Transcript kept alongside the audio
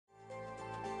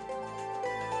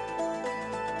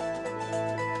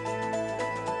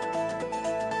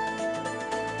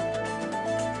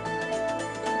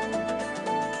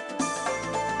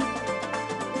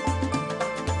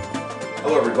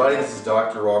everybody, this is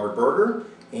Dr. Robert Berger,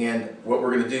 and what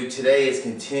we're going to do today is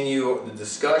continue the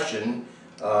discussion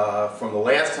from the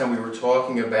last time we were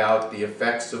talking about the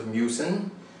effects of mucin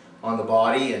on the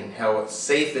body and how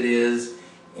safe it is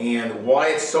and why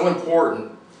it's so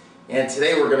important. And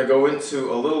today we're going to go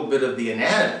into a little bit of the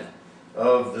anatomy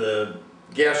of the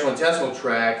gastrointestinal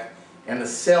tract and the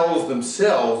cells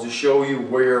themselves to show you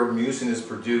where mucin is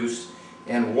produced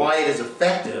and why it is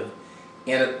effective,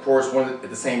 and of course at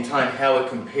the same time how it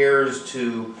compares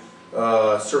to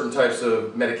certain types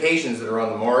of medications that are on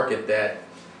the market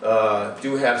that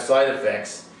do have side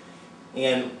effects.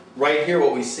 And right here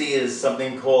what we see is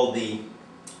something called the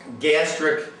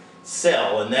gastric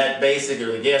cell, and that basically,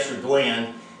 or the gastric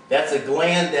gland, that's a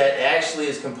gland that actually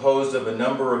is composed of a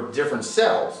number of different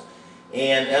cells.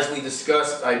 And as we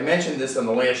discussed, I mentioned this on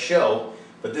the last show,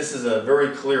 but this is a very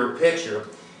clear picture.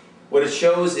 What it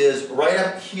shows is right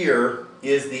up here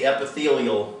is the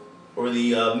epithelial, or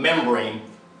the membrane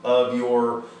of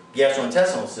your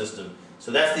gastrointestinal system. So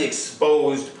that's the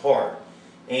exposed part.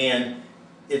 And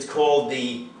it's called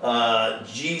the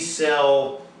G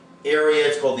cell area,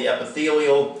 it's called the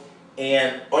epithelial.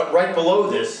 And right below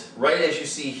this, right as you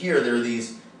see here, there are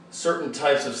these certain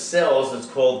types of cells that's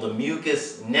called the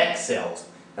mucous neck cells.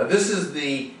 Now this is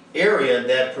the area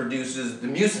that produces the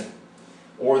mucin,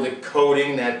 or the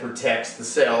coating that protects the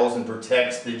cells and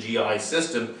protects the GI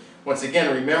system. Once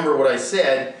again, remember what I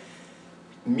said,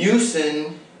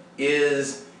 mucin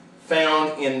is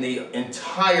found in the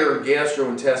entire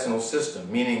gastrointestinal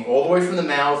system, meaning all the way from the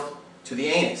mouth to the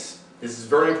anus. This is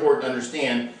very important to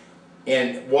understand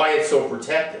and why it's so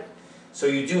protective. So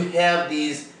you do have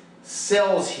these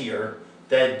cells here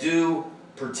that do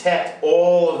protect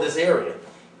all of this area.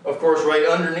 Of course, right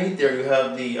underneath there you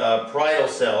have the parietal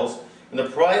cells, and the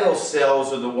parietal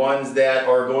cells are the ones that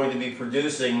are going to be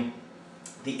producing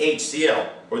the HCl,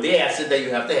 or the acid that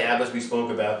you have to have, as we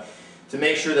spoke about, to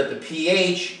make sure that the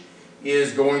pH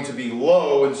is going to be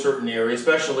low in certain areas,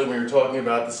 especially when you're talking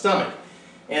about the stomach.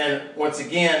 And once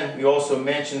again, we also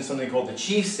mentioned something called the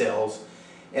chief cells,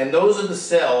 and those are the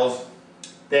cells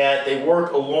that they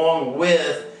work along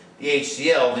with the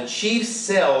HCl. The chief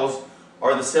cells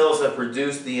are the cells that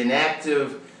produce the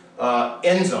inactive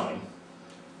enzyme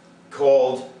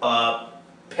called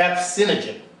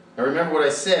pepsinogen. Now remember what I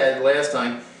said last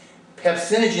time,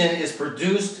 pepsinogen is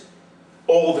produced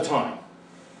all the time,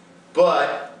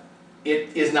 but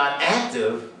it is not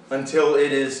active until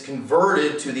it is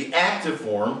converted to the active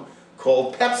form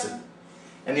called pepsin.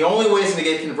 And the only way it's going to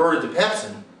get converted to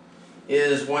pepsin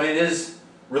is when it is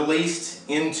released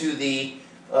into the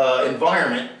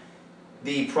environment.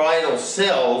 The parietal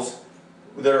cells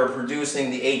that are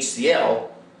producing the HCl,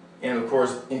 and of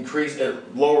course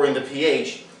lowering the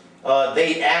pH,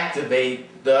 they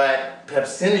activate that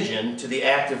pepsinogen to the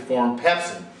active form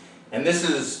pepsin. And this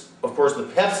is, of course, the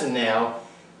pepsin now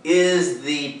is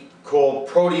the called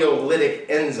proteolytic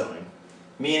enzyme,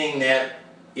 meaning that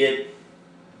it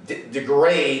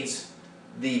degrades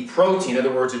the protein. In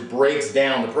other words, it breaks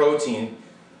down the protein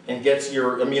and gets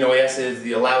your amino acids,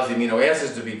 allows the amino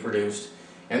acids to be produced.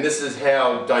 And this is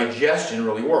how digestion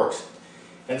really works.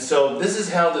 And so this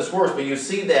is how this works, but you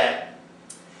see that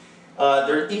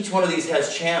each one of these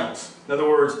has channels. In other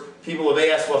words, people have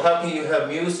asked, well, how can you have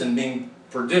mucin being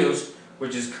produced,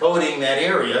 which is coating that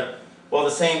area, while at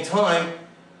the same time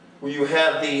where you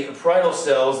have the parietal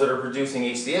cells that are producing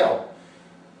HCl?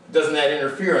 Doesn't that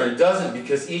interfere? And it doesn't,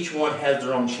 because each one has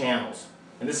their own channels.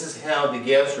 And this is how the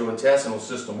gastrointestinal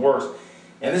system works.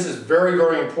 And this is very,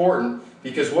 very important,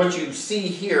 because what you see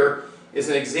here is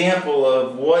an example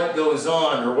of what goes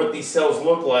on, or what these cells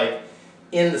look like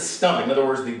in the stomach. In other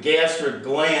words, the gastric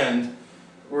gland,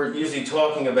 we're usually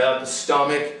talking about the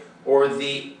stomach or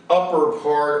the upper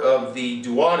part of the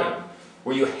duodenum,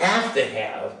 where you have to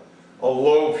have a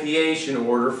low pH in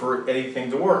order for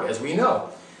anything to work, as we know.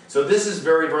 So this is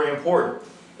very, very important.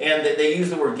 And they use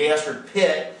the word gastric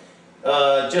pit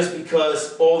just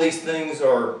because all these things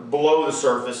are below the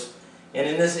surface. And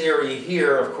in this area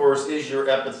here, of course, is your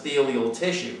epithelial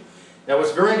tissue. Now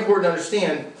what's very important to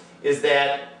understand is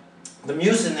that the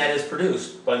mucin that is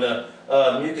produced by the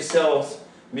mucous cells,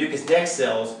 mucous neck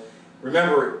cells,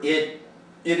 remember,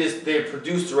 they're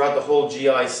produced throughout the whole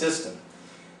GI system.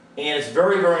 And it's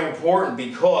very, very important,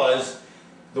 because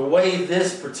the way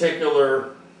this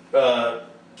particular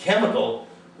chemical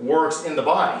works in the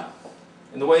body,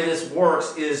 and the way this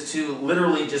works is to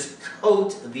literally just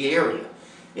coat the area.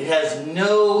 It has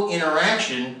no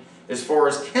interaction as far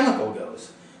as chemical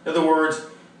goes. In other words,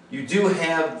 you do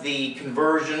have the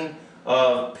conversion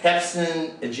of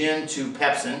pepsinogen to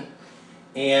pepsin,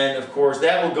 and of course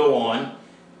that will go on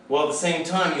while at the same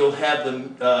time you'll have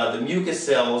the mucous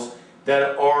cells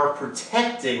that are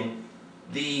protecting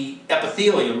the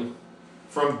epithelium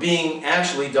from being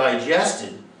actually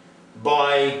digested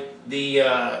by the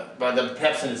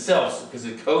pepsin itself, because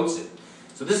it coats it.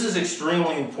 So this is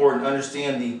extremely important to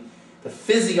understand the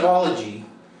physiology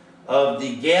of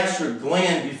the gastric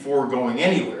gland before going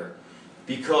anywhere,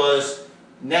 because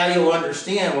now you'll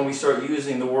understand when we start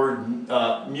using the word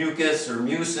mucus or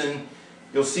mucin,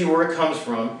 you'll see where it comes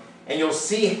from, and you'll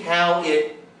see how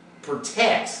it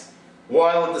protects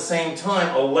while at the same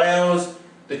time allows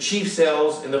the chief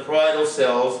cells and the parietal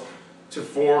cells to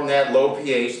form that low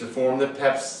pH, to form the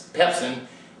pepsin,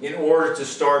 in order to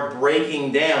start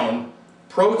breaking down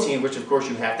protein, which of course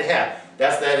you have to have.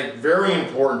 That's that very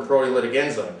important proteolytic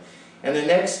enzyme. And the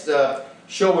next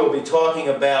show we'll be talking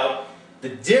about the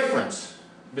difference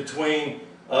between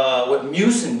what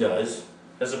mucin does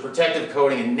as a protective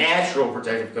coating, a natural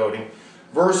protective coating,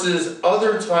 versus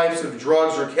other types of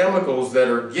drugs or chemicals that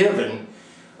are given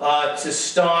to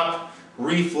stop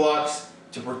reflux,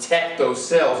 to protect those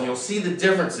cells. And you'll see the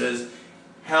differences,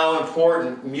 how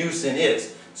important mucin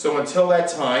is. So until that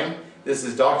time, this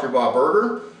is Dr. Bob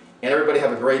Berger, and everybody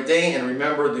have a great day. And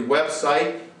remember the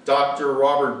website,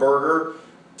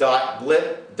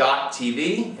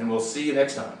 drrobertberger.blip.tv, and we'll see you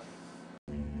next time.